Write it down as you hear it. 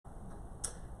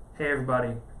Hey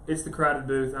everybody, it's the Crowded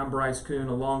Booth. I'm Bryce Kuhn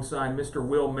alongside Mr.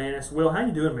 Will Mannis. Will, how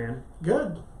you doing, man?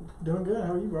 Good. Doing good.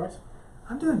 How are you, Bryce?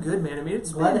 I'm doing good, man. I mean,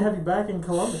 it's glad to have you back in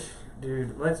Columbus.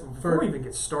 Dude, before we even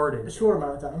get started. A short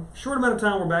amount of time. Short amount of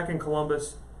time, we're back in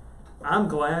Columbus. I'm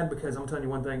glad because I'm telling you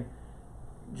one thing.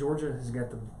 Georgia has got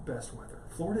the best weather.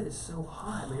 Florida is so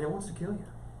hot, man. It wants to kill you.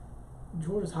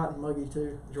 Georgia's hot and muggy,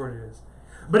 too. Georgia is.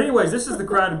 But anyways, this is the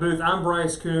Crowded Booth. I'm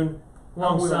Bryce Kuhn.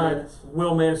 Alongside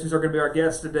Will Mannis, who's going to be our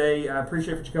guest today. I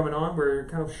appreciate you coming on. We're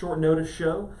kind of a short notice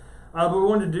show. But we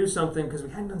wanted to do something because we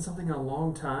hadn't done something in a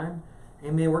long time.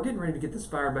 And man, we're getting ready to get this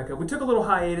fire back up. We took a little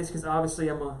hiatus because obviously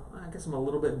I guess I'm a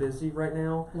little bit busy right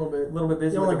now. A little bit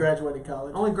busy. You only graduated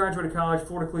college.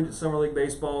 Florida Collegiate Summer League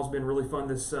baseball has been really fun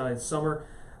this summer.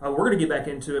 We're going to get back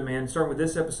into it, man. Starting with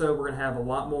this episode, we're going to have a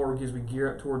lot more as we gear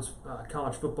up towards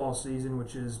college football season,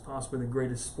 which is possibly the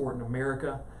greatest sport in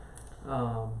America.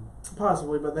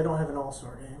 Possibly, but they don't have an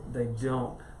all-star game. They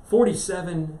don't.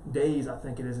 47 days, I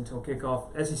think it is, until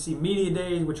kickoff. SEC Media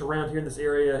Days, which around here in this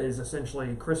area is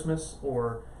essentially Christmas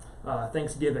or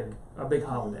Thanksgiving, a big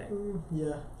holiday.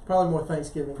 Yeah, probably more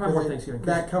Thanksgiving.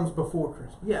 That comes before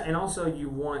Christmas. Yeah, and also you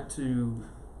want to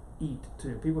eat,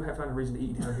 too. People have found a reason to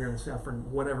eat down here in the South for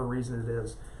whatever reason it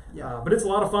is. Yeah. But it's a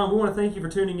lot of fun. We want to thank you for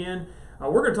tuning in.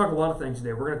 We're going to talk a lot of things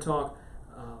today. We're going to talk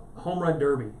home run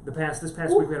derby. This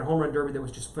past week we had a home run derby that was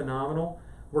just phenomenal.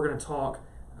 We're going to talk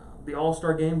the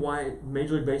All-Star game, why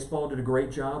Major League Baseball did a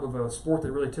great job of a sport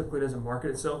that really typically doesn't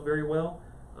market itself very well.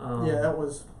 That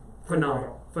was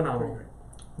phenomenal. Phenomenal.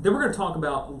 Then we're going to talk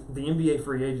about the NBA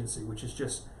free agency, which is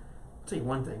just, I'll tell you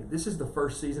one thing. This is the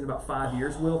first season in about 5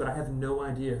 years, Will, that I have no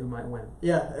idea who might win.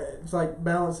 Yeah, it's like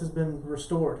balance has been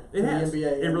restored in the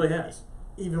NBA. It really has.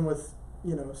 Even with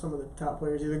some of the top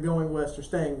players either going west or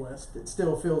staying west, it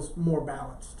still feels more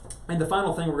balanced. And the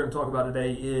final thing we're going to talk about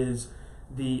today is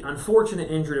the unfortunate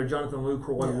injury of Jonathan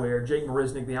Lucroy, where Jake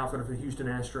Marisnick, the outfielder for the Houston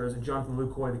Astros, and Jonathan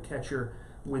Lucroy, the catcher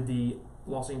with the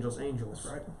Los Angeles Angels.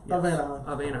 That's right. Yes.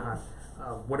 Of Anaheim.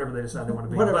 Whatever they decide they want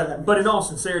to be. But in all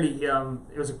sincerity,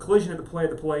 it was a collision at the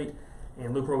plate,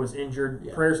 and Lucroy was injured.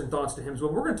 Yeah. Prayers and thoughts to him as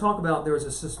well. We're going to talk about there was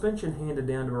a suspension handed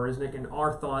down to Marisnick, and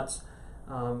our thoughts.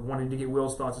 Wanting to get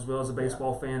Will's thoughts as well as a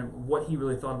baseball fan, what he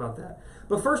really thought about that.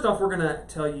 But first off, we're going to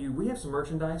tell you, we have some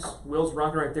merchandise. Will's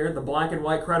rocking right there, the black and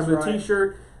white Crowded Booth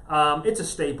t-shirt. It's a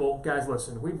staple. Guys,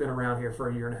 listen, we've been around here for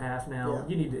a year and a half now.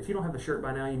 Yeah. If you don't have the shirt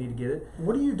by now, you need to get it.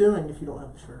 What are you doing if you don't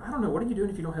have the shirt? I don't know. What are you doing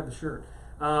if you don't have the shirt?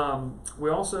 We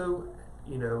also,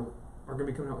 are going to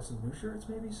be coming out with some new shirts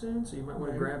maybe soon, so you might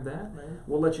want to grab that. Maybe.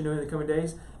 We'll let you know in the coming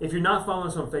days. If you're not following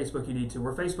us on Facebook, you need to.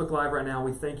 We're Facebook Live right now.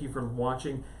 We thank you for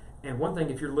watching. And one thing,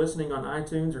 if you're listening on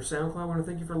iTunes or SoundCloud, I want to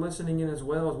thank you for listening in as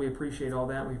well, as we appreciate all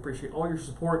that. We appreciate all your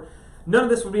support. None of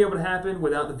this would be able to happen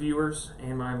without the viewers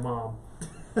and my mom.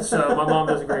 So my mom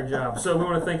does a great job. So we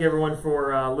want to thank everyone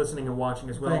for listening and watching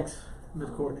as well. Thanks, Miss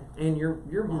Courtney. And your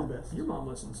mom. You're the best. Your mom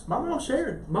listens. My mom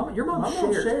shared. Your mom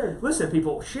shared. Listen,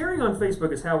 people, sharing on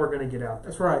Facebook is how we're going to get out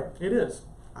there. That's right. It is.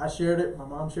 I shared it. My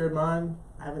mom shared mine.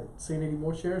 I haven't seen any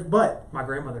more shares, but my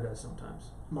grandmother does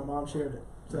sometimes. My mom shared it.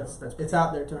 So that's it's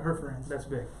out there to her friends. That's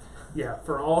big. Yeah,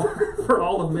 for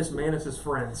all of Miss Mannis's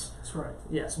friends. That's right.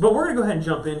 Yes, but we're going to go ahead and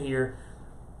jump in here.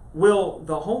 Will,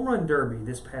 the home run derby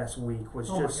this past week was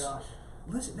just... Oh, my gosh.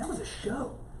 Listen, that was a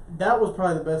show. That was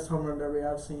probably the best home run derby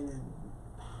I've seen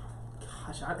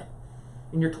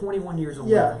in your 21 years old.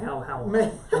 Yeah.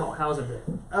 How's it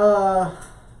been?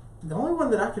 The only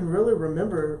one that I can really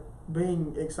remember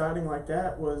being exciting like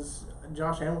that was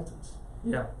Josh Hamilton's.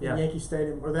 Yeah. In Yankee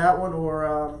Stadium. Or that one,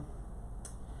 or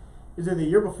is it the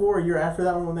year before or year after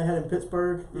that one when they had in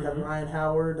Pittsburgh? You had Ryan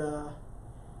Howard,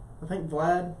 I think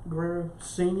Vlad Guerrero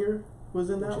Sr.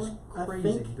 was in that one.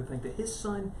 Crazy to think that his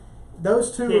son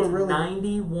those two were really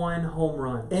 91 home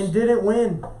runs. And didn't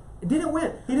win. He didn't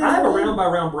win. I have a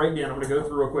round-by-round breakdown I'm going to go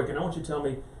through real quick, and I want you to tell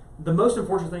me the most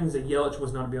unfortunate thing is that Yelich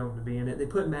was not able to be in it. They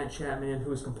put Matt Chapman in,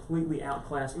 who was completely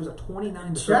outclassed. It was a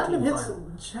 29-13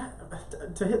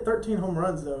 Chapman to hit 13 home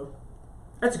runs, though.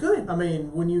 That's good. I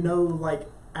mean, when you know, like,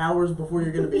 hours before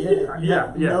you're going to be in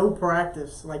it. No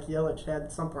practice, like Yelich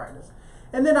had some practice.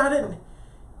 And then I didn't,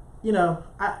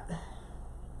 I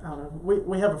don't know.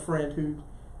 We have a friend who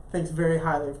thinks very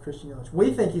highly of Christian Yelich.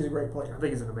 We think he's a great player. I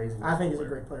think he's an amazing player. I think he's a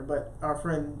great player, but our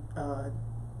friend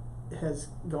has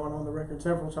gone on the record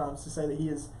several times to say that he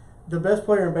is the best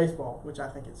player in baseball, which I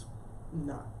think is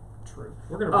not true.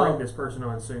 We're going to bring this person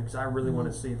on soon because I really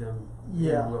want to see them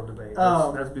in a real debate.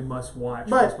 That's be must-watch.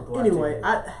 But Facebook Live anyway,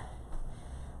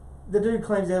 the dude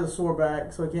claims he has a sore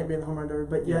back, so he can't be in the home run derby,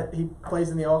 but yet he plays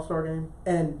in the All-Star game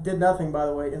and did nothing, by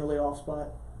the way, in the leadoff spot.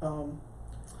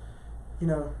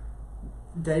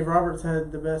 Dave Roberts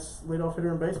had the best leadoff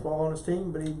hitter in baseball on his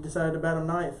team, but he decided to bat him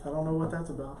ninth. I don't know what that's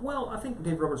about. Well, I think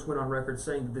Dave Roberts went on record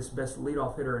saying that this best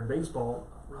leadoff hitter in baseball,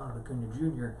 Ronald Acuna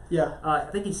Jr. Yeah. I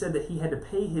think he said that he had to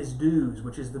pay his dues,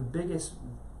 which is the biggest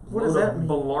what does that mean?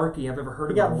 Malarkey I've ever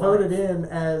heard of. He got voted in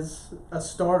as a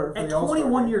starter for at the All-Star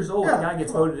 21 game. years old. The guy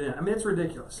gets voted in. I mean, it's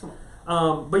ridiculous.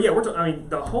 But yeah,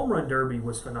 the home run derby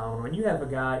was phenomenal. And you have a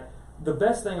guy, the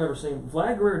best thing I've ever seen,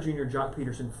 Vlad Guerrero Jr., Jock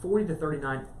Peterson,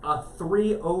 40-39, a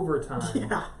 3 overtime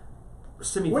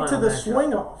semifinal. Went to the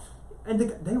swing off. And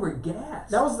they were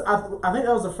gassed. That was, I think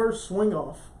that was the first swing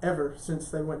off ever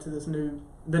since they went to this new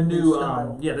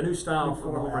style. The new style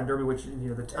for the home run derby, which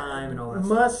the time and all that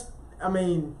stuff.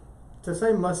 To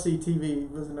say must see TV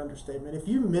was an understatement. If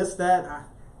you missed that, I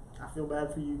feel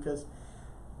bad for you because,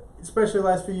 especially the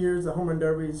last few years, the home run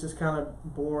derby is just kind of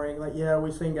boring. Like, yeah,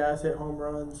 we've seen guys hit home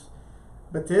runs,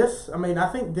 but this,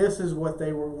 I think this is what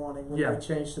they were wanting when they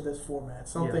changed to this format.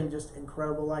 Something just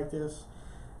incredible like this.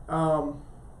 To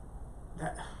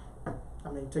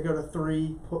go to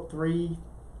three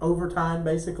overtime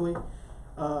basically,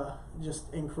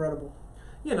 just incredible.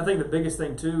 Yeah, and I think the biggest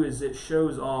thing too is it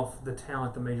shows off the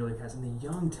talent the Major League has and the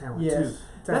young talent too.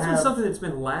 That's been something that's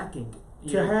been lacking.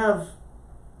 Have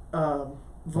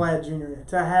Vlad Jr. in it,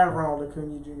 to have Ronald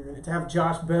Acuna Jr. in it, to have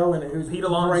Josh Bell in it, who's Pete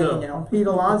Alonso. breaking out. Pete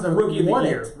Alonso Rookie of the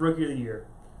year. it. Rookie of the year.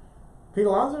 Pete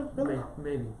Alonso? Really?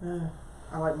 Maybe.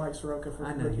 I like Mike Soroka for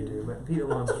I know you do, but Pete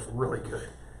Alonso's really good.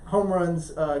 Home runs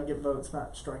get votes,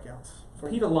 not strikeouts.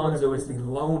 Pete Alonso is the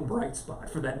lone bright spot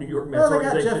for that New York Mets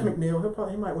organization. They got Jeff McNeil.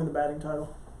 He might win the batting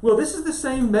title. Well, this is the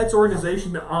same Mets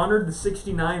organization that honored the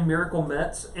 '69 Miracle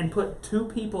Mets and put 2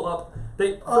 people up. For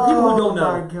people who don't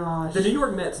know, gosh. the New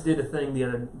York Mets did a thing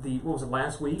what was it,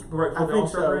 last week? Right before the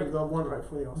All-Star break? The one right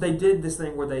before the All-Star. They did this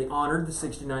thing where they honored the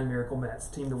 '69 Miracle Mets,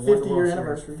 the team that won the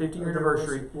World Series. 50-year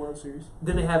anniversary. World Series.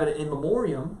 Then they have an in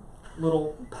memoriam,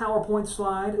 little PowerPoint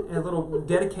slide, and a little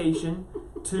dedication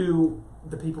to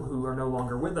the people who are no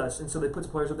longer with us. And so they put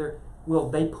some players up there. Well,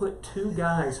 they put 2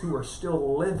 guys who are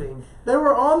still living. They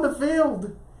were on the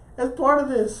field as part of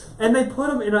this. And they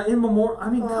put them in memoriam.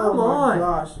 Come on. Oh, my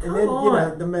gosh. And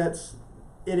then, the Mets,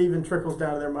 it even trickles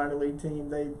down to their minor league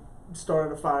team. They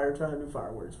started a fire trying to do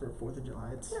fireworks for 4th of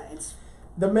July. It's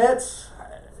the Mets,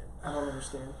 I don't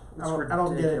understand. I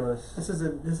don't get it.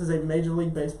 This is a Major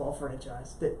League Baseball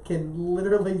franchise that can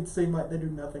literally seem like they do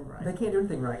nothing right. They can't do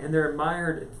anything right. And they're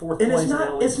admired at 4th place.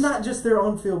 And it's not just their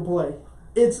on-field play.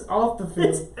 It's off the field.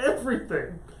 It's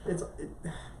everything.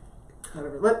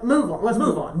 Whatever. Let's move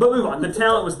on. Move on. The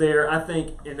talent was there, I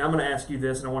think, and I'm going to ask you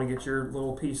this, and I want to get your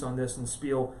little piece on this and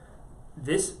spiel.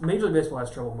 This Major League Baseball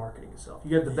has trouble marketing itself.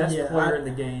 You have the best player in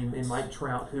the game in Mike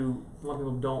Trout, who a lot of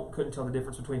people couldn't tell the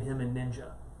difference between him and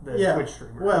Ninja, the Twitch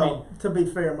streamer. Well, to be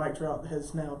fair, Mike Trout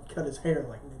has now cut his hair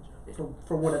like Ninja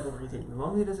for whatever reason. As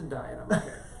long as he doesn't dye it, I'm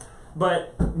okay.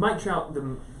 But Mike Trout,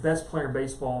 the best player in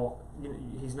baseball,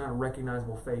 he's not a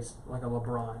recognizable face like a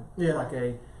LeBron. Yeah. Like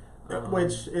a...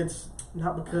 which it's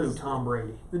not because... Tom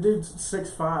Brady. The dude's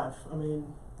 6'5".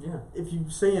 If you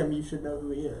see him, you should know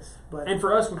who he is. And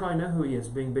for us, we probably know who he is,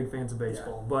 being big fans of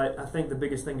baseball. Yeah. But I think the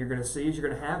biggest thing you're going to see is you're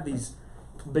going to have these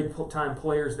big-time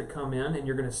players that come in, and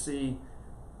you're going to see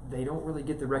they don't really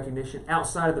get the recognition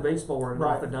outside of the baseball world and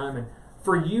off the diamond.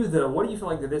 For you, though, what do you feel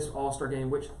like that this All-Star game,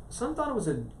 which some thought it was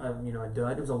a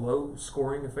dud, it was a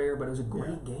low-scoring affair, but it was a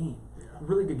great game,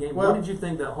 really good game. What did you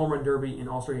think that Home Run Derby and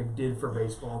All-Star game did for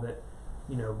baseball that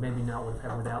maybe not would have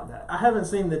had without that? I haven't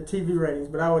seen the TV ratings,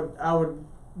 but I would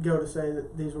go to say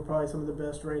that these were probably some of the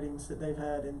best ratings that they've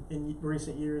had in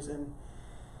recent years, and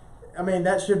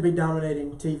that should be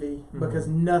dominating TV because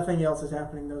nothing else is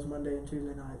happening those Monday and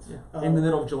Tuesday nights. Yeah. In the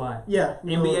middle of July. Yeah.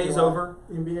 NBA's over.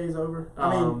 NBA's over.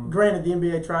 Granted, the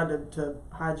NBA tried to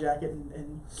hijack it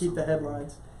and keep the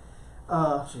headlines.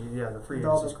 The free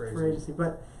agency is crazy. Free agency,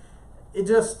 but it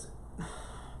just,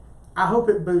 I hope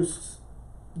it boosts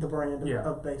the brand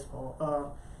of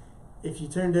baseball. If you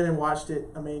tuned in and watched it,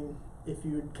 if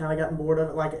you had kind of gotten bored of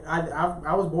it, like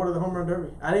I was bored of the Home Run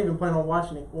Derby. I didn't even plan on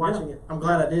watching it. I'm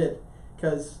glad I did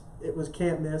because it was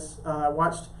can't miss. I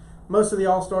watched most of the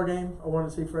All-Star game. I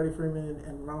wanted to see Freddie Freeman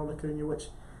and Ronald Acuna, which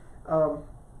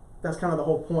that's kind of the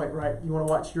whole point, right? You want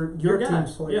to watch your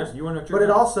team's players. Yeah, you want to. But it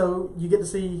also, you get to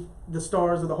see the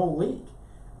stars of the whole league.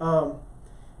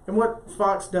 And what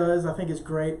Fox does, I think, is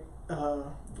great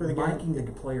for the game. Miking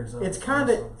the players up. It's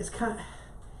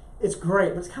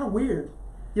great, but it's kind of weird.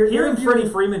 Hearing Freddie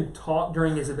Freeman talk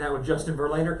during his event with Justin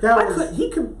Verlander,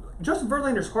 Justin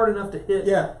Verlander's hard enough to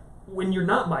hit when you're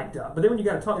not mic'd up, but then when you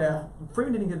got to talk,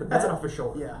 Freeman didn't get the bat off his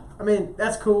shoulder. Yeah,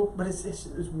 that's cool, but it's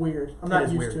weird. I'm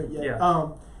not used to it yet. Yeah.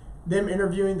 them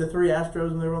interviewing the 3 Astros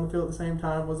when they were on the field at the same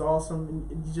time was awesome.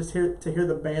 And you just hear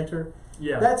the banter.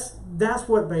 Yeah, that's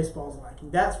what baseball's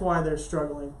lacking. That's why they're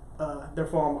struggling. They're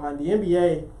falling behind. The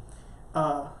NBA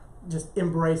just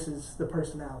embraces the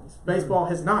personalities. Baseball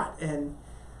has not, and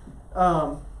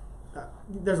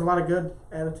there's a lot of good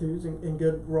attitudes and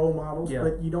good role models,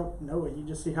 but you don't know it. You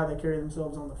just see how they carry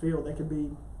themselves on the field. They could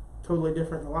be totally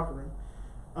different in the locker room.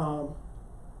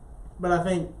 But I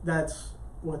think that's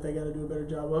what they got to do a better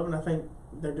job of, and I think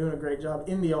they're doing a great job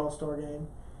in the All-Star game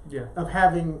of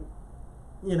having,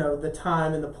 the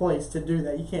time and the place to do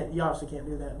that. You obviously can't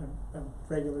do that in a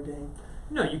regular game.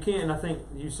 No, you can't. And I think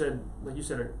you said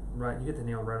it right. You hit the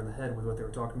nail right on the head with what they were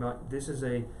talking about. This is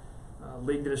a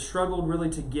league that has struggled really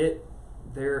to get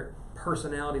their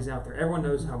personalities out there. Everyone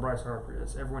knows how Bryce Harper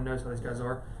is. Everyone knows how these guys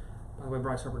are. By the way,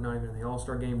 Bryce Harper not even in the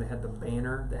All-Star game. They had the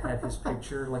banner that had his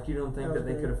picture. Like, you don't think that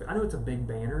they could have... I know it's a big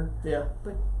banner. Yeah.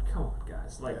 But come on,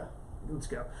 guys. Let's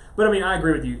go. But, I mean, I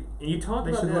agree with you. And you talked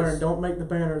about this. They should learn, don't make the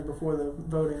banners before the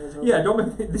voting is over. Yeah,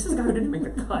 don't make... This is a guy who didn't make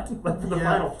the cut. For the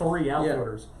final 3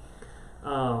 outfielders.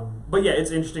 But, yeah,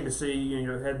 it's interesting to see.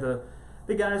 Had the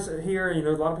guys here,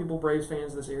 a lot of people Braves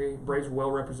fans in this area. Braves well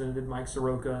represented. Mike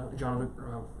Soroka,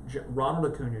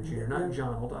 Ronald Acuna Jr., not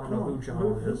Jonald. I don't know who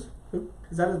Jonald is. Who?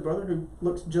 Is that his brother who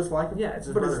looks just like him? Yeah, it's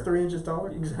his brother. But is 3 inches taller?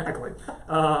 Exactly.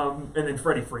 And then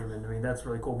Freddie Freeman. I mean, that's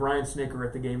really cool. Brian Snicker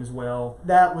at the game as well.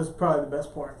 That was probably the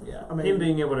best part. Yeah. I mean, him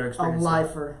being able to experience a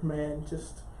lifer, man,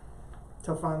 just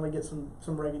to finally get some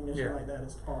recognition like that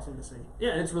is awesome to see. Yeah,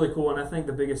 and it's really cool. And I think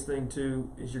the biggest thing,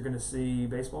 too, is you're going to see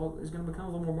baseball is going to become a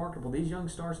little more marketable. These young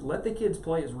stars, let the kids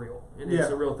play is real. And it's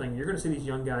a real thing. You're going to see these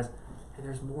young guys. And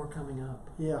there's more coming up.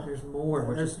 Yeah. There's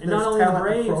more. There's not only the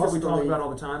Braves that we talk about all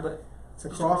the time, but it's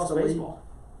across the baseball.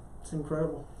 League. It's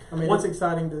incredible. I mean, it's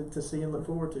exciting to see and look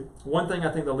forward to. One thing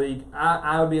I think the league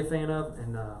I would be a fan of,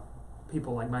 and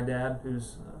people like my dad,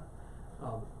 who's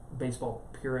a baseball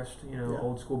purist,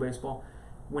 old school baseball.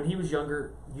 When he was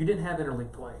younger, you didn't have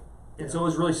interleague play. And so it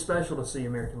was really special to see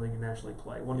American League and National League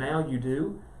play. Well, now you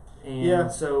do.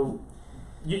 And so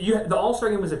the All-Star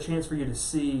Game was a chance for you to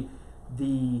see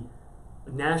the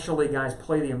National League guys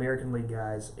play the American League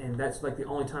guys, and that's like the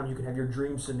only time you can have your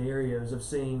dream scenarios of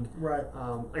seeing. Right.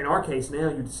 In our case now,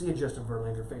 you'd see a Justin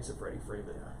Verlander face a Freddie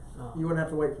Freeman. You wouldn't have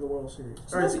to wait for the World Series.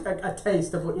 Or a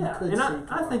taste of what you could see. And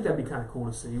I think that'd be kind of cool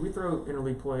to see. We throw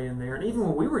interleague play in there, and even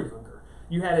when we were younger,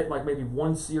 you had it like maybe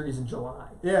one series in July.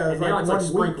 Yeah, and now it's like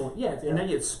sprinkled. Yeah, and now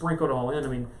it's sprinkled all in. I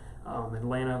mean,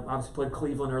 Atlanta obviously played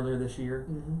Cleveland earlier this year,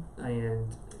 and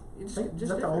it's just is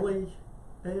that the only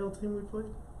AL team we played?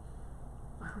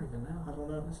 I don't even know. I don't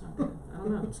know. It's not good. I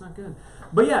don't know. It's not good.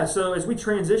 But yeah, so as we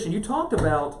transition, you talked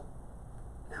about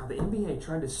how the NBA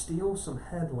tried to steal some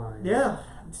headlines. Yeah.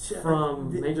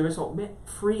 From Major League Baseball. Man,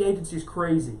 free agency is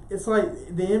crazy. It's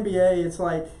like the NBA. It's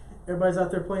like everybody's out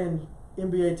there playing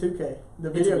NBA 2K. The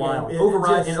video game.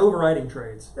 And overriding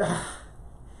trades.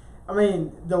 I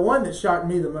mean, the one that shocked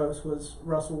me the most was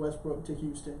Russell Westbrook to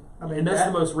Houston. I mean, and that's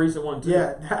the most recent one too.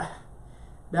 Yeah,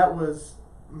 that was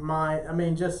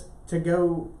just to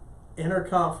go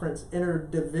interconference,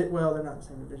 well, they're not the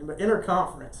same division, but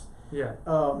interconference. Yeah.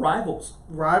 Rivals.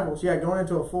 Yeah, going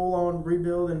into a full-on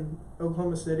rebuild in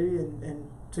Oklahoma City and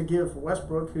to give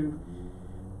Westbrook, who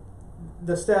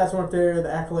the stats aren't there, the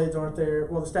accolades aren't there.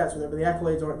 Well, the stats are there, but the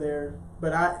accolades aren't there.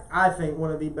 But I think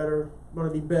one of the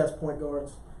best point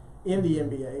guards in the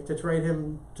NBA, to trade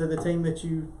him to the team that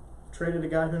you traded a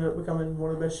guy who ended up becoming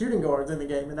one of the best shooting guards in the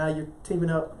game, and now you're teaming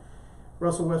up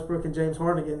Russell Westbrook and James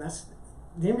Harden again.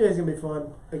 The NBA is going to be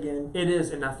fun again. It is,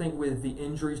 and I think with the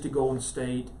injuries to Golden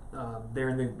State, they're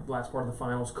in the last part of the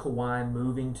finals. Kawhi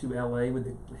moving to LA with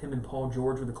him and Paul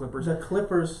George with the Clippers. The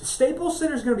Clippers. Staples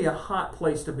Center is going to be a hot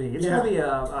place to be. It's going to be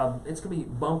it's going to be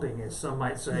bumping, as some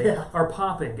might say, or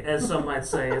popping, as some might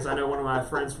say. As I know one of my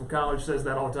friends from college says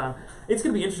that all the time. It's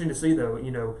going to be interesting to see, though.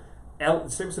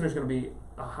 Staples Center is going to be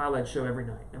a highlight show every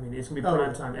night. I mean, it's going to be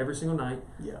prime time every single night.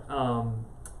 Yeah.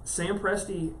 Sam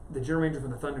Presti, the general manager for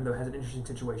the Thunder, though, has an interesting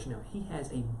situation now. He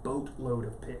has a boatload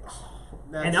of picks.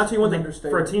 And I'll tell you one thing,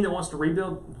 for a team that wants to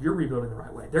rebuild, you're rebuilding the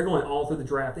right way. They're going all through the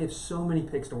draft. They have so many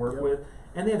picks to work with.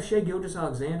 And they have Shai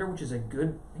Gilgeous-Alexander, which is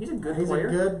player. He's a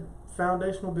good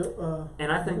foundational build.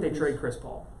 And I think they trade Chris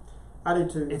Paul. I do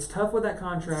too. It's tough with that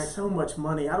contract. So much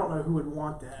money. I don't know who would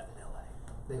want that in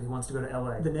LA. He wants to go to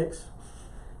LA. The Knicks?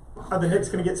 Are the Knicks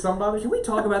going to get somebody? Can we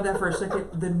talk about that for a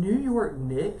second? The New York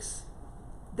Knicks...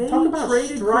 They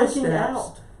traded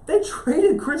Kristaps. They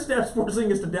traded Kristaps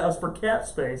Porzingis to Dallas for cap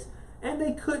space, and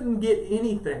they couldn't get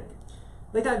anything.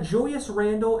 They got Julius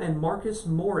Randle and Marcus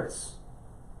Morris.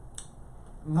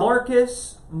 I like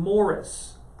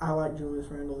Julius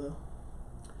Randle, though.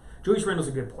 Julius Randle's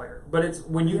a good player, but it's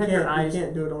when you have your eyes. He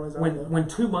can't do it on his own. When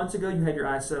 2 months ago you had your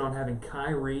eyes set on having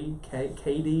Kyrie,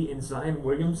 KD, and Zion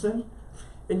Williamson,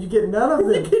 and you get none of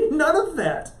them. You get none of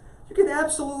that. You get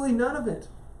absolutely none of it.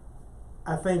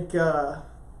 I think the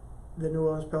New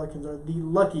Orleans Pelicans are the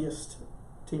luckiest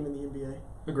team in the NBA.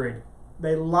 Agreed.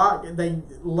 They luck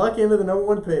into the number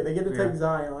 1 pick. They get to take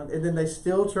Zion, and then they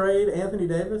still trade Anthony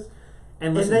Davis.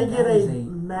 And listen, they get a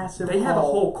massive. They have a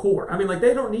whole core. I mean, like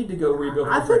they don't need to go rebuild.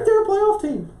 I think they're a playoff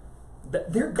team.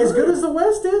 They're good. As good as the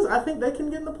West is, I think they can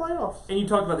get in the playoffs. And you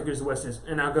talked about the good as the West is,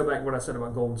 and I'll go back to what I said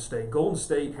about Golden State. Golden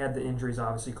State had the injuries,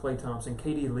 obviously. Klay Thompson,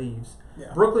 KD leaves.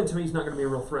 Yeah. Brooklyn, to me, is not going to be a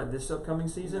real threat this upcoming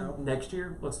season. No. Next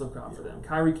year, let's look out for them.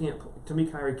 Kyrie can't. To me,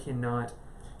 Kyrie cannot.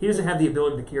 He doesn't have the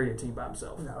ability to carry a team by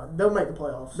himself. No, they'll make the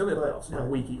playoffs. They'll make the playoffs. Yeah,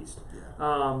 weak East.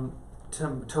 Yeah.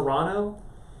 Toronto,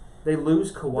 they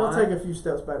lose Kawhi. They'll take a few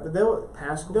steps back, but they'll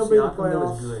Pascal be in the Siakam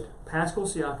playoffs. was good. Pascal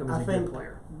Siakam is a good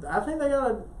player. I think they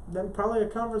got probably a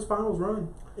conference finals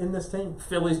run in this team.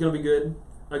 Philly's going to be good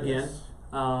again. Yes.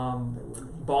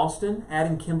 Boston,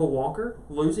 adding Kemba Walker,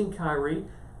 losing Kyrie.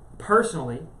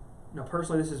 Personally,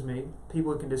 this is me.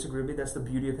 People can disagree with me. That's the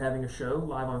beauty of having a show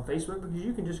live on Facebook, because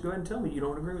you can just go ahead and tell me you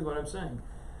don't agree with what I'm saying.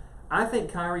 I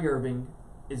think Kyrie Irving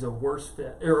is a worse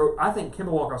fit. Or I think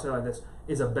Kemba Walker, I'll say it like this,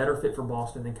 is a better fit for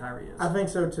Boston than Kyrie is. I think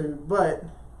so too, but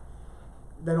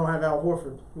they don't have Al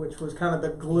Horford, which was kind of the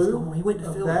glue he went to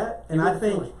of Philly. that. And I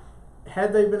think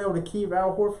had they been able to keep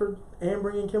Al Horford and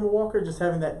bring in Kemba Walker, just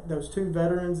having those 2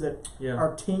 veterans that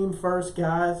are team first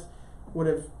guys would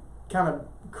have kind of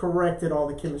corrected all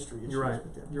the chemistry issues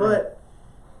with them. But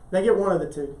they get one of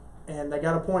the 2. And they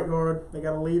got a point guard, they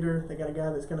got a leader, they got a guy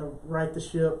that's going to right the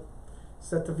ship,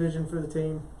 set the vision for the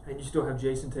team. And you still have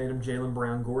Jason Tatum, Jaylen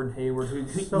Brown, Gordon Hayward.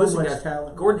 Listen, guys,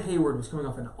 talent. Gordon Hayward was coming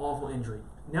off an awful injury.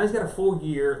 Now he's got a full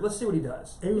year. Let's see what he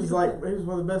does. He was one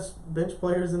of the best bench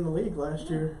players in the league last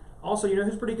year. Also, you know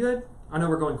who's pretty good? I know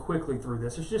we're going quickly through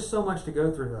this. There's just so much to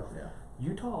go through, though. Yeah.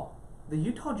 Utah. The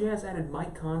Utah Jazz added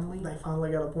Mike Conley. They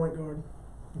finally got a point guard.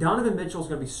 Donovan Mitchell's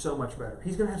going to be so much better.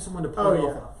 He's going to have someone to play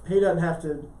off of. He doesn't have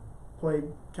to play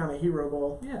kind of hero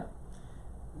ball. Yeah.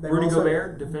 Rudy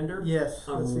Gobert, defender. Yes,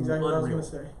 that's exactly what I was going to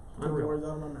say. Unreal. Words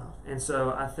out of my mouth. And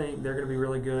so I think they're going to be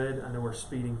really good. I know we're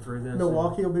speeding through this.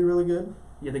 Milwaukee will be really good.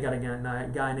 Yeah, they got a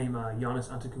guy named Giannis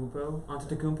Antetokounmpo.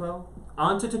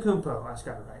 Antetokounmpo. I just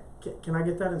got it right. Can I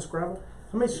get that in Scrabble?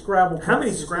 How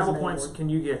many Scrabble points can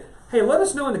you get? Hey, let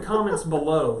us know in the comments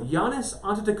below. Giannis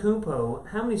Antetokounmpo,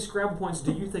 how many Scrabble points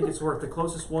do you think it's worth? The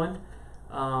closest one,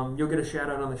 you'll get a shout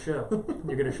out on the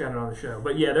show.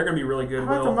 But yeah, they're going to be really good.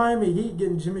 How about the Miami Heat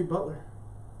getting Jimmy Butler?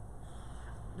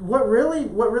 What really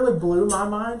blew my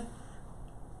mind,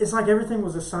 it's like everything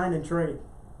was a sign and trade.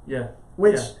 Yeah.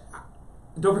 Which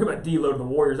don't forget about D-Lo to the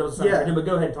Warriors. That was a sign and trade, but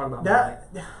go ahead and talk about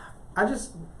that.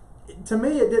 To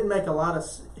me, it didn't make a lot of.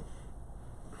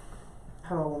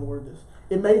 How do I want to word this?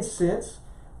 It made sense,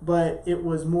 but it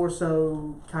was more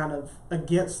so kind of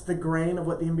against the grain of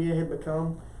what the NBA had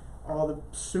become. All the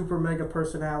super mega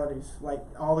personalities, like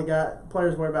all the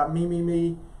players worry about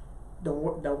me.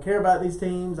 Don't care about these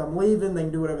teams. I'm leaving. They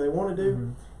can do whatever they want to do.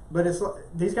 Mm-hmm. But it's like,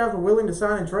 these guys were willing to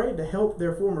sign and trade to help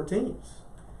their former teams.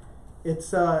 It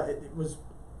was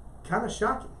kind of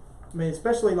shocking. I mean,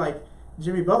 especially like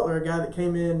Jimmy Butler, a guy that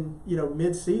came in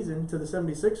mid-season to the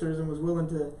 76ers and was willing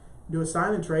to do a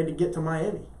sign and trade to get to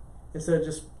Miami instead of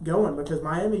just going, because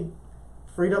Miami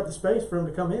freed up the space for him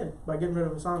to come in by getting rid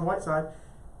of Hassan Whiteside.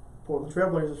 Portland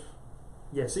Trailblazers.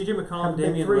 Yeah, C.J. McCollum,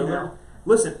 Damian Lillard.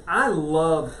 Listen,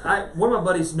 one of my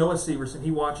buddies, Noah Severson,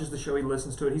 he watches the show, he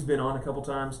listens to it, he's been on a couple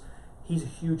times. He's a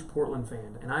huge Portland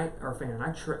fan, and I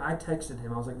texted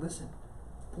him. I was like, listen,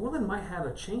 Portland might have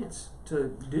a chance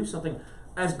to do something.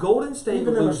 As Golden State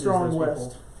even loses in a strong those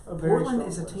West, people, Portland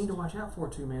is a team to watch out for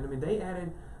too, man. I mean, they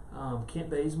added Kent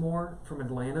Bazemore from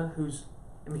Atlanta, he's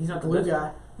not the glue best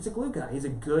guy. He's a glue guy. He's a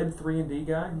good 3-and-D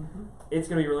guy. Mm-hmm. It's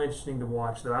going to be really interesting to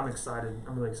watch, though. I'm excited.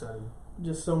 I'm really excited.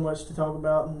 Just so much to talk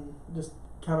about, and just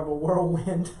kind of a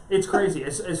whirlwind. It's crazy.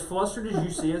 As flustered as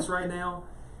you see us right now,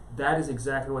 that is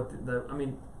exactly what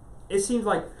it seems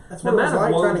like. That's what it was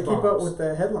like trying to keep up with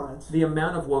the headlines. The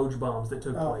amount of Woj bombs that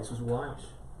took place was wild.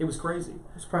 It was crazy.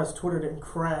 I'm surprised Twitter didn't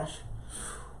crash.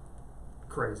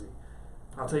 Crazy.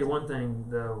 I'll tell you one thing,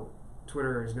 though.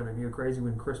 Twitter is going to go crazy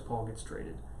when Chris Paul gets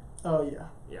traded. Oh, yeah.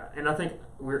 Yeah, and I think it's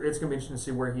going to be interesting to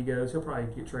see where he goes. He'll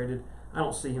probably get traded. I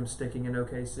don't see him sticking in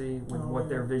OKC with what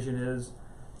their vision is.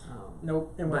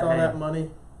 Nope. And with all that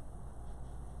money.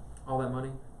 All that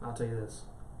money? I'll tell you this.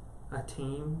 A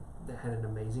team that had an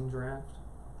amazing draft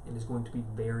and is going to be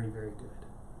very, very good.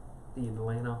 The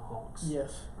Atlanta Hawks.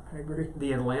 Yes, I agree.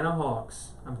 The Atlanta Hawks,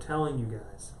 I'm telling you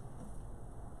guys,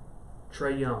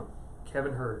 Trae Young,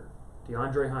 Kevin Huerter,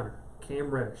 DeAndre Hunter,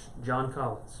 Cam Reddish, John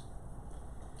Collins.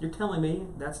 You're telling me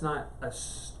that's not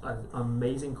an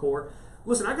amazing core?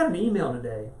 Listen, I got an email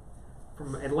today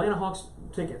from Atlanta Hawks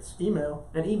tickets. An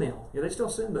email. Yeah, they still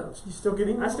send those. You still get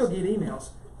emails? I still get emails.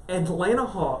 Atlanta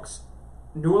Hawks,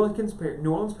 New Orleans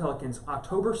Pelicans,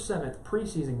 October 7th,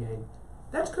 preseason game.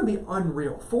 That's going to be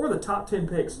unreal. 4 of the top 10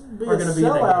 picks are going to be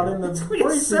in that game. It's going to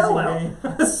be a sellout in the preseason game.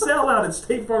 A sellout at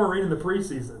State Farm Arena in the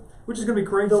preseason, which is going to be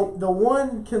crazy. The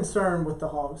one concern with the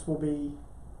Hawks will be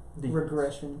defense.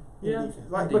 Regression in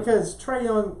defense. Because Trae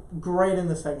Young, great in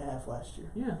the second half last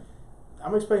year. Yeah.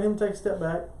 I'm expecting him to take a step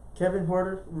back. Kevin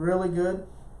Huerter, really good.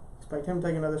 Expect him to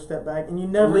take another step back. And you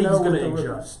never know with the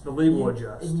rookies. The league will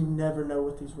adjust. And you never know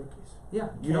with these rookies. Yeah,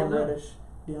 you don't know. Reddish,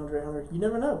 DeAndre Hunter, you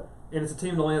never know. And it's a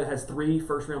team in Atlanta that has 3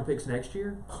 first-round picks next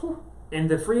year. And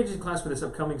the free agency class for this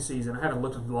upcoming season, I haven't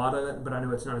looked at a lot of it, but I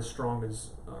know it's not as strong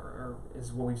as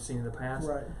what we've seen in the past.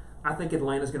 Right. I think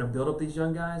Atlanta's going to build up these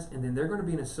young guys, and then they're going to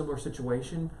be in a similar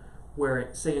situation where,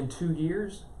 say, in 2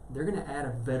 years, they're going to add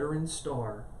a veteran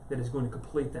star that is going to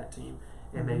complete that team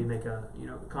and maybe make a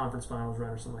conference finals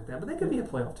run or something like that. But they could be a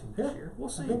playoff team this year. We'll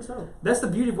see. I think so. That's the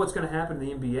beauty of what's going to happen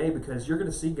in the NBA, because you're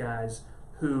going to see guys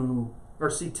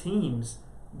see teams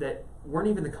that weren't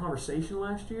even in the conversation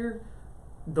last year.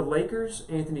 The Lakers,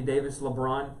 Anthony Davis,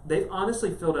 LeBron, they've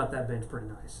honestly filled out that bench pretty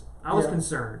nice. I was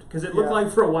concerned because it looked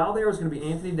like for a while there was going to be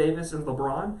Anthony Davis and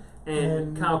LeBron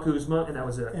and Kyle Kuzma, and that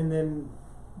was it. And then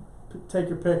take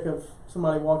your pick of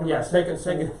somebody walking by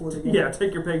before the game. Yeah,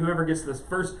 take your pick. Whoever gets this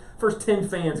first 10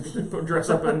 fans get to dress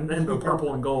up in the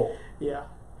purple and gold. Yeah.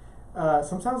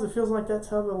 Sometimes it feels like that's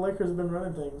how the Lakers have been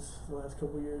running things the last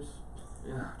couple of years.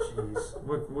 Yeah,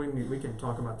 jeez. we can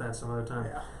talk about that some other time.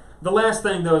 Yeah. The last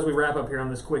thing, though, as we wrap up here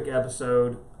on this quick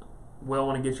episode, I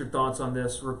want to get your thoughts on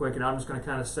this real quick, and I'm just going to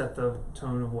kind of set the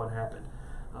tone of what happened.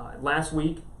 Last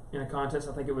week in a contest,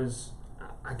 I think it was,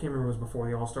 I can't remember if it was before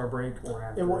the All-Star break or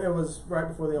after. It was right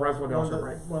before the All-Star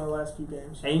break. One of the last few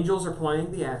games. Angels are playing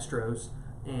the Astros,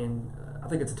 and I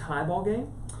think it's a tie ball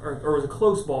game, or it was a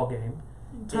close ball game.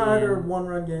 Tied or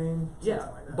one-run game. Yeah,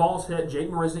 like ball's hit. Jake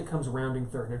Marisnick comes rounding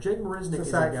third. Now, Jake Marisnick is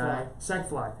a guy. Sack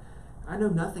fly. I know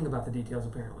nothing about the details,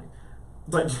 apparently.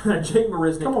 But Jake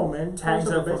Marisnick tags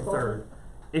up from third.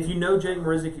 If you know Jake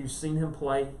Marisnick, you've seen him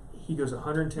play, he goes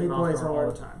 110 miles per hour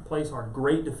all the time. Plays hard.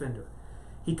 Great defender.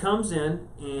 He comes in,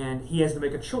 and he has to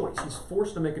make a choice. He's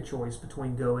forced to make a choice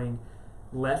between going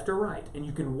left or right. And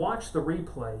you can watch the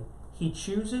replay. He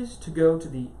chooses to go to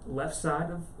the left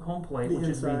side of home plate, which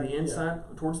is the inside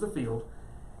towards the field,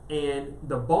 and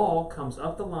the ball comes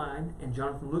up the line, and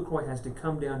Jonathan Lucroy has to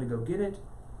come down to go get it.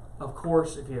 Of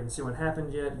course, if you haven't seen what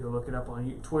happened yet, you go look it up on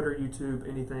Twitter, YouTube,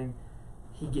 anything.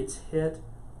 He gets hit.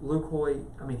 Lucroy,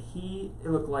 it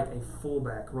looked like a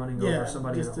fullback running over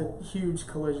somebody in a hole. Just a huge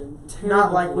collision. Terrible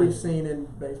Not like collision. we've seen in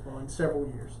baseball in several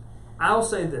years. I'll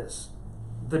say this.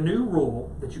 The new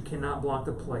rule that you cannot block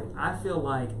the plate, I feel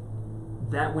like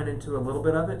that went into a little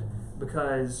bit of it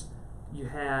because you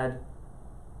have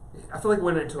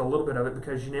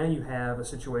a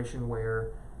situation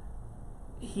where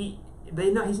he's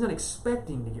not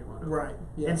expecting to get run over. Right.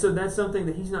 Yeah. And so that's something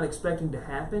that he's not expecting to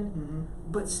happen. Mm-hmm.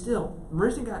 But still,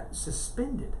 Marisnick got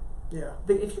suspended. Yeah.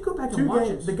 If you go back and watch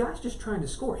it, the guy's just trying to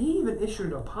score. He even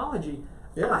issued an apology.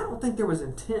 Yeah. I don't think there was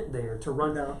intent there to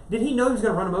run. No. Did he know he was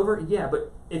going to run him over? Yeah,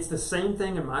 but it's the same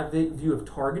thing in my view of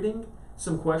targeting.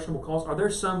 Some questionable calls. Are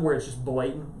there some where it's just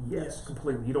blatant? Yes,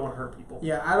 completely. You don't want to hurt people.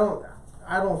 Yeah,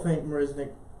 I don't think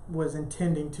Marisnick was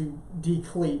intending to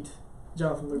decleat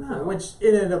Jonathan Lucroy, which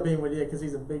it ended up being what he did because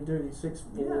he's a big dude. He's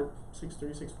 6'4",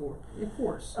 6'3", 6'4". Of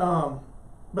course.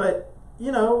 But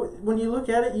when you look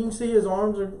at it, you can see his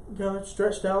arms are kind of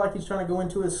stretched out like he's trying to go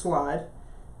into his slide.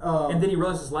 And then he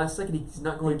realizes last second he's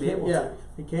not going to be able to. Yeah,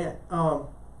 he can't.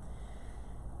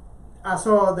 I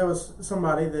saw there was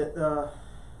somebody that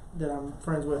I'm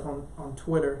friends with on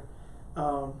Twitter.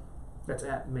 That's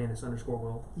at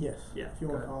Manus_Will. Yes. Yeah. If you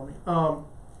want to call me.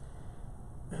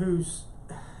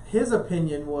 His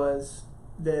opinion was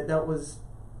that was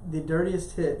the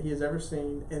dirtiest hit he has ever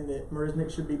seen, and that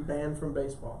Marisnick should be banned from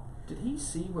baseball. Did he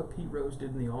see what Pete Rose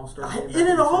did in the All-Star game? In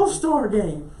an All-Star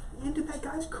game. Ended that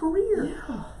guy's career.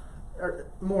 Yeah. Or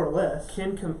more or less.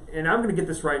 And I'm going to get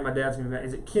this right. My dad's going to be mad.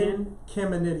 Is it Ken?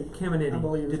 Caminiti. I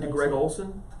believe did the Greg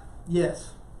Olson?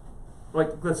 Yes.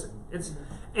 Listen,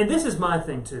 and this is my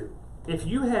thing too. If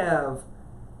you have,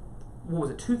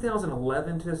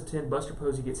 2011, 2010, Buster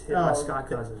Posey gets hit by Scott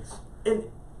Cousins. And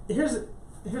here's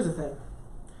the thing.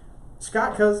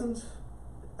 Scott Cousins,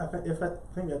 I think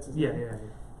that's his name.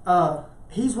 Yeah.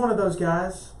 He's one of those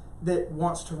guys that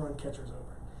wants to run catchers over.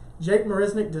 Jake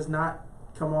Marisnick does not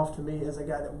come off to me as a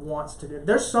guy that wants to do it.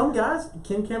 There's some guys,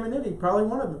 Ken Caminiti, probably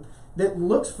one of them, that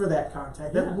looks for that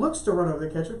contact, that looks to run over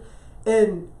the catcher.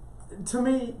 And to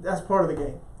me, that's part of the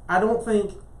game. I don't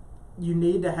think you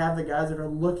need to have the guys that are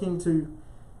looking to,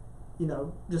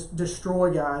 just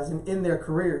destroy guys and end their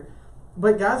career.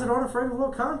 But guys that aren't afraid of a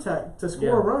little contact to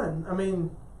score a run. I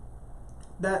mean,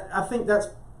 I think that's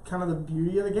kind of the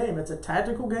beauty of the game. It's a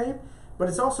tactical game, but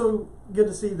it's also good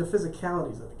to see the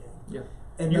physicalities of the game. Yeah.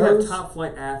 And you have top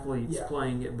flight athletes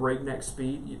playing at breakneck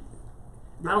speed.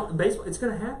 Baseball, it's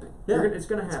going to happen. Yeah. It's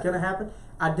going to happen. It's going to happen.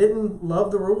 I didn't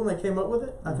love the rule when they came up with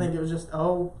it. I think it was just,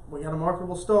 we got a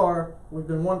marketable star. We've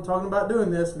been talking about doing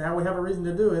this. Now we have a reason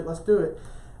to do it. Let's do it.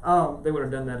 They would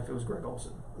have done that if it was Greg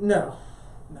Olson. No.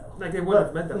 Like they wouldn't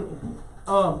have meant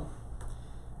that.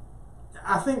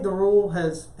 I think the rule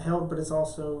has helped, but it's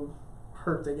also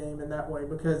hurt the game in that way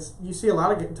because you see a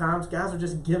lot of times guys are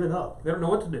just giving up. They don't know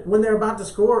what to do. When they're about to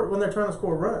score, when they're trying to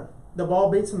score a run, the ball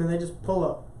beats them and they just pull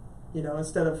up,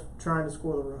 instead of trying to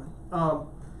score the run.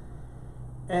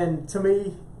 And to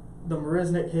me, the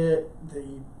Marisnick hit,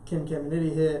 the Ken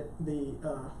Caminiti hit, the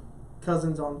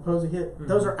Cousins on Posey hit,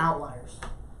 those are outliers.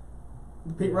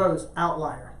 The Pete Rose,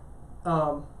 outlier.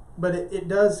 But it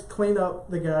does clean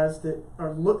up the guys that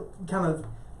are kind of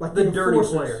like the dirty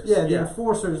players. Yeah, the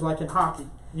enforcers like in hockey.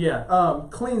 Yeah.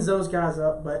 Cleans those guys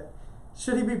up, but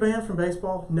should he be banned from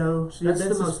baseball? No. Should That's he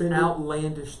have been the suspended? most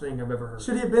outlandish thing I've ever heard.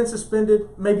 Should he have been suspended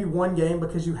maybe one game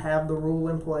because you have the rule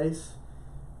in place?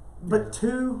 But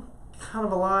two, kind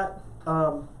of a lot.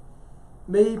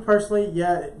 Me personally,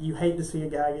 you hate to see a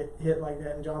guy get hit like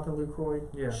that, and Jonathan Lucroy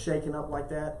shaken up like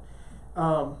that.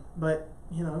 But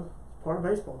part of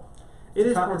baseball. It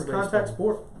is part of baseball. Contact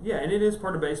sport. Yeah, and it is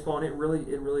part of baseball, and it really,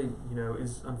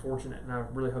 is unfortunate. And I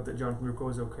really hope that Jonathan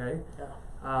Lucroy is okay.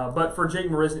 Yeah. But for Jake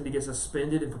Marisnick to get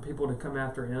suspended and for people to come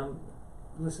after him,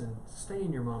 listen, stay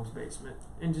in your mom's basement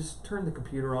and just turn the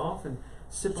computer off and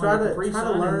sip on your Capri Sun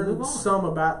and move on. Try to learn some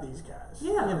about these guys.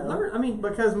 Yeah, learn. I mean,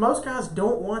 because most guys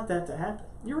don't want that to happen.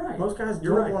 You're right. Most guys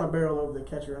don't want to barrel over the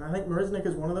catcher, and I think Marisnick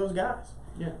is one of those guys.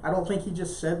 Yeah. I don't think he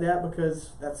just said that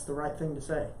because that's the right thing to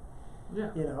say.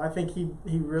 Yeah. I think he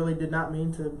really did not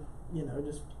mean to,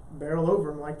 just barrel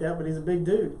over him like that, but he's a big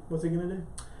dude. What's he going to do?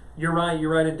 You're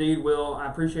right indeed, Will. I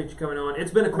appreciate you coming on.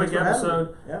 It's been a quick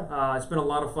episode. Yeah. It's been a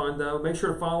lot of fun, though. Make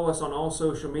sure to follow us on all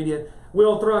social media.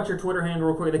 Will, throw out your Twitter handle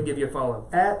real quick. They can give you a follow.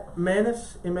 At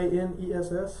Maness,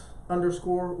 MANESS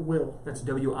 _Will. That's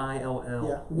WILL.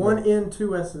 Yeah, 1 N,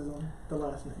 2 S's on the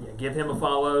last name. Yeah, give him a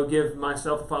follow. Give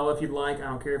myself a follow if you'd like. I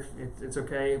don't care if it's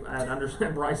okay.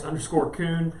 At Bryce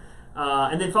 _Coon.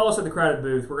 And then follow us at the Crowded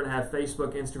Booth. We're going to have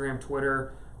Facebook, Instagram,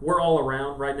 Twitter. We're all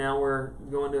around. Right now we're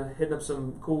going to hit up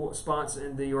some cool spots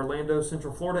in the Orlando,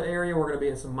 Central Florida area. We're going to be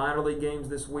at some minor league games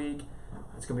this week.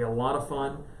 It's going to be a lot of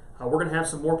fun. We're going to have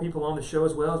some more people on the show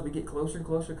as well as we get closer and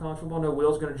closer to college football. I know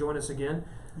Will's going to join us again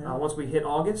once we hit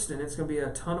August, and it's going to be a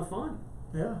ton of fun.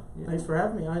 Yeah. Thanks for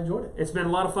having me. I enjoyed it. It's been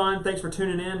a lot of fun. Thanks for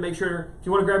tuning in. Make sure, if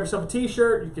you want to grab yourself a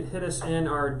T-shirt, you can hit us in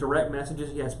our direct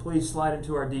messages. Yes, please slide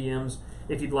into our DMs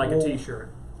if you'd like a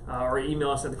T-shirt. Or email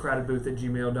us at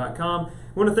thecrowdedbooth@gmail.com. I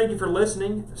want to thank you for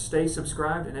listening. Stay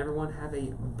subscribed, and everyone have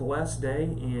a blessed day.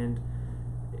 And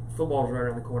football's right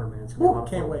around the corner, man. It's going to be a lot of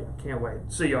fun. Can't wait. Can't wait.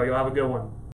 See y'all. Y'all have a good one.